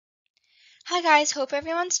Hi guys, hope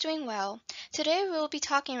everyone's doing well. Today we'll be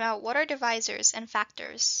talking about what are divisors and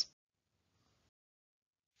factors.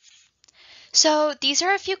 So these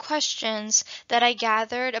are a few questions that I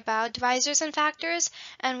gathered about divisors and factors,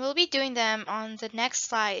 and we'll be doing them on the next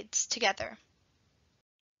slides together.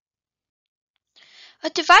 A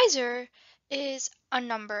divisor is a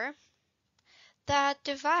number that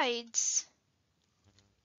divides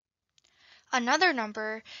another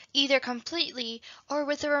number either completely or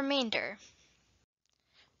with a remainder.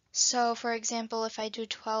 So for example, if I do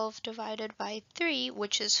 12 divided by 3,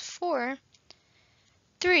 which is 4,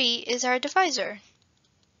 3 is our divisor.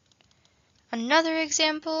 Another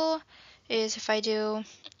example is if I do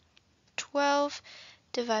 12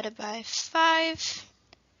 divided by 5,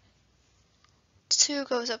 2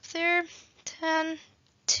 goes up there, 10,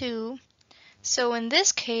 2. So in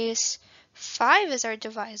this case, 5 is our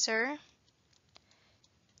divisor.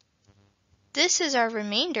 This is our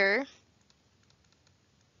remainder.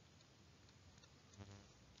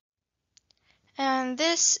 And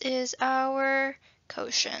this is our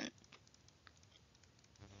quotient.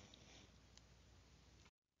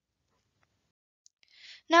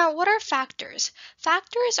 Now, what are factors?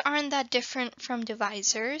 Factors aren't that different from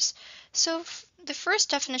divisors. So the first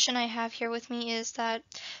definition I have here with me is that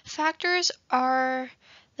factors are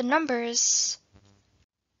the numbers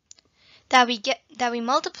that we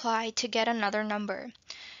multiply to get another number.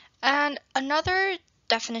 And another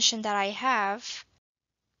definition that I have,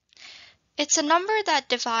 it's a number that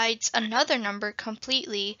divides another number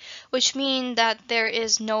completely, which means that there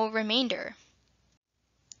is no remainder.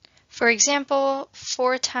 For example,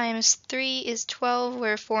 4 times 3 is 12,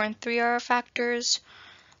 where 4 and 3 are factors.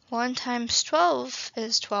 1 times 12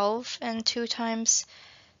 is 12, and 2 times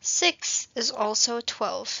 6 is also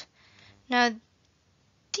 12. Now,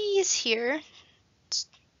 these here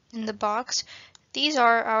in the box, these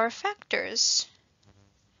are our factors.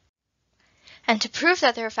 And to prove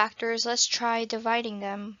that they're factors, let's try dividing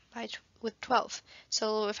them with 12.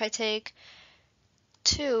 So if I take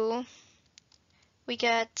 2, we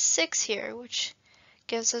get 6 here, which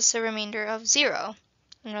gives us a remainder of 0.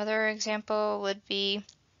 Another example would be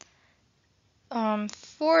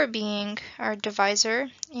 4 being our divisor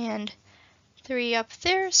and 3 up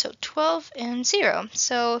there, so 12 and 0.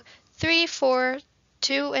 So 3, 4,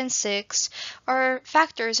 2, and 6 are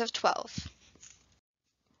factors of 12.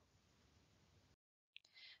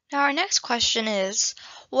 Now our next question is,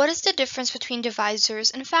 what is the difference between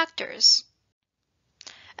divisors and factors?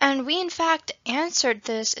 And we in fact answered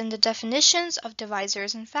this in the definitions of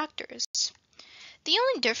divisors and factors. The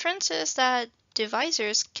only difference is that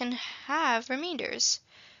divisors can have remainders,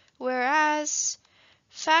 whereas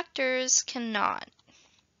factors cannot.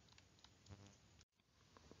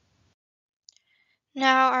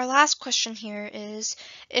 Now our last question here is,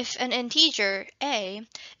 if an integer a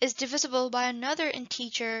is divisible by another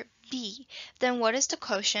integer b, then what is the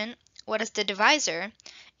quotient, what is the divisor,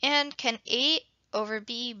 and can a over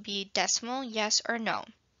b be decimal, yes or no?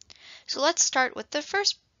 So let's start with the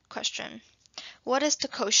first question. What is the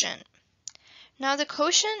quotient? Now the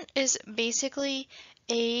quotient is basically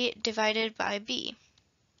a divided by b.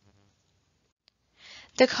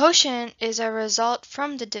 The quotient is a result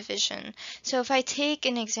from the division. So if I take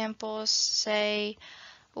an example, say,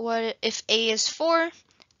 what if a is 4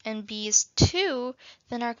 and b is 2,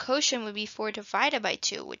 then our quotient would be 4 divided by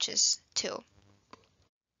 2, which is 2.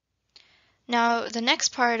 Now, the next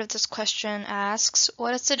part of this question asks,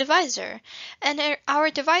 what is the divisor? And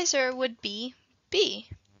our divisor would be b.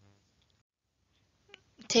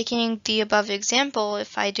 Taking the above example,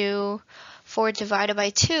 if I do 4 divided by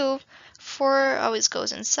 2, 4 always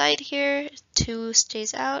goes inside here, 2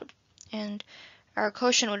 stays out, and our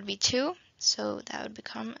quotient would be 2, so that would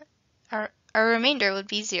become, our remainder would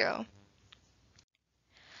be 0.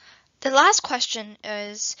 The last question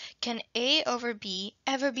is, can a over b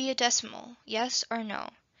ever be a decimal, yes or no?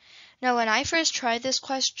 Now when I first tried this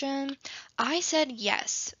question, I said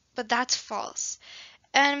yes, but that's false.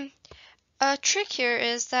 And a trick here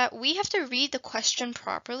is that we have to read the question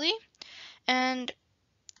properly, and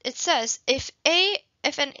it says if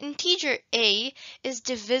an integer a is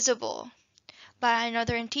divisible by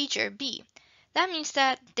another integer b, that means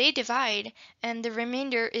that they divide and the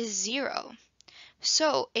remainder is 0.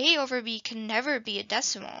 So a over b can never be a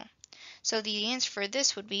decimal. So the answer for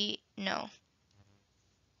this would be no.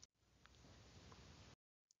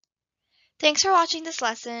 Thanks for watching this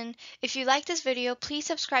lesson. If you like this video, please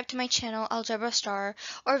subscribe to my channel Algebra Star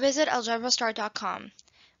or visit algebrastar.com.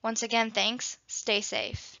 Once again, thanks. Stay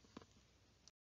safe.